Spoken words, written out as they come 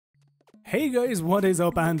Hey guys, what is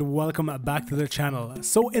up and welcome back to the channel.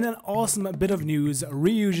 So in an awesome bit of news,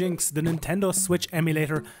 Ryujinx, the Nintendo Switch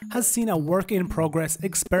emulator, has seen a work in progress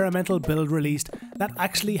experimental build released that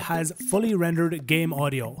actually has fully rendered game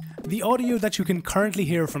audio. The audio that you can currently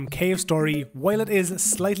hear from Cave Story, while it is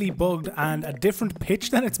slightly bugged and a different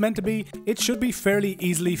pitch than it's meant to be, it should be fairly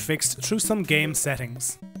easily fixed through some game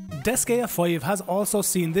settings. Deskia 5 has also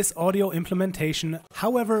seen this audio implementation,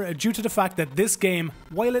 however, due to the fact that this game,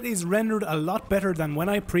 while it is rendered a lot better than when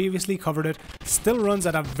I previously covered it, still runs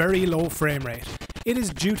at a very low frame rate. It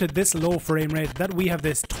is due to this low frame rate that we have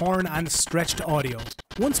this torn and stretched audio.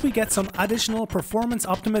 Once we get some additional performance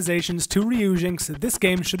optimizations to Ryujinx, this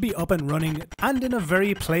game should be up and running and in a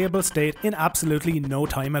very playable state in absolutely no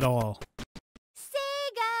time at all.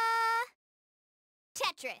 Sega!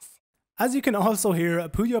 Tetris. As you can also hear,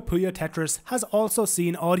 Puyo Puyo Tetris has also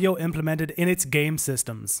seen audio implemented in its game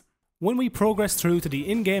systems. When we progress through to the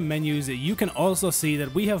in-game menus, you can also see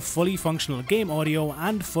that we have fully functional game audio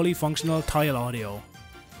and fully functional tile audio.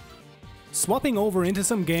 Swapping over into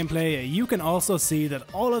some gameplay, you can also see that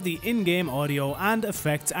all of the in-game audio and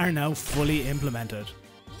effects are now fully implemented.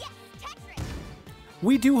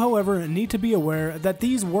 We do, however, need to be aware that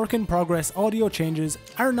these work-in-progress audio changes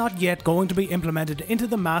are not yet going to be implemented into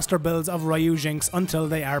the master builds of Ryujinx until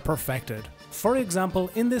they are perfected. For example,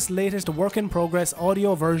 in this latest work-in-progress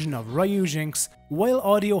audio version of Ryujinx, while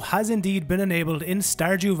audio has indeed been enabled in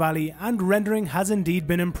Stardew Valley and rendering has indeed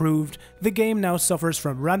been improved, the game now suffers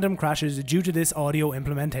from random crashes due to this audio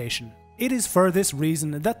implementation. It is for this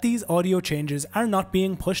reason that these audio changes are not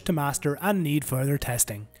being pushed to master and need further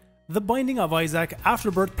testing. The Binding of Isaac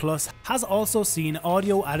Afterbirth Plus has also seen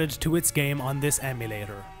audio added to its game on this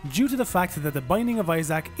emulator. Due to the fact that the Binding of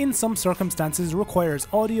Isaac in some circumstances requires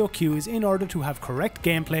audio cues in order to have correct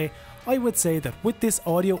gameplay, I would say that with this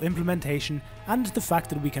audio implementation and the fact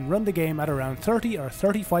that we can run the game at around 30 or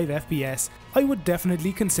 35 FPS, I would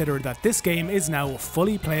definitely consider that this game is now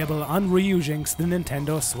fully playable on Ryujinx, the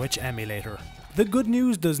Nintendo Switch emulator. The good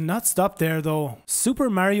news does not stop there though. Super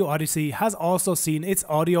Mario Odyssey has also seen its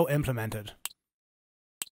audio implemented.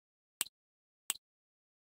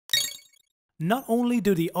 Not only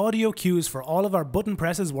do the audio cues for all of our button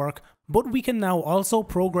presses work, but we can now also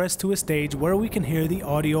progress to a stage where we can hear the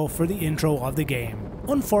audio for the intro of the game.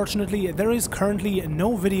 Unfortunately, there is currently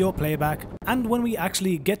no video playback, and when we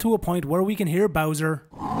actually get to a point where we can hear Bowser,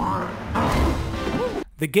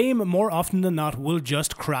 the game more often than not will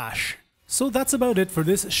just crash. So that's about it for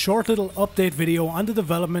this short little update video on the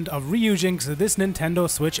development of Ryujinx, this Nintendo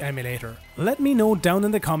Switch emulator. Let me know down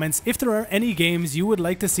in the comments if there are any games you would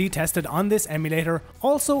like to see tested on this emulator.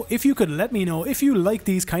 Also, if you could let me know if you like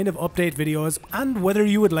these kind of update videos and whether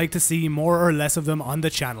you would like to see more or less of them on the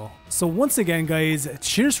channel. So once again guys,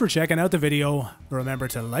 cheers for checking out the video. Remember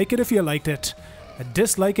to like it if you liked it,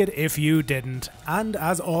 dislike it if you didn't, and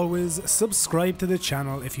as always, subscribe to the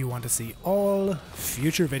channel if you want to see all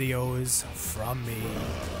future videos from me.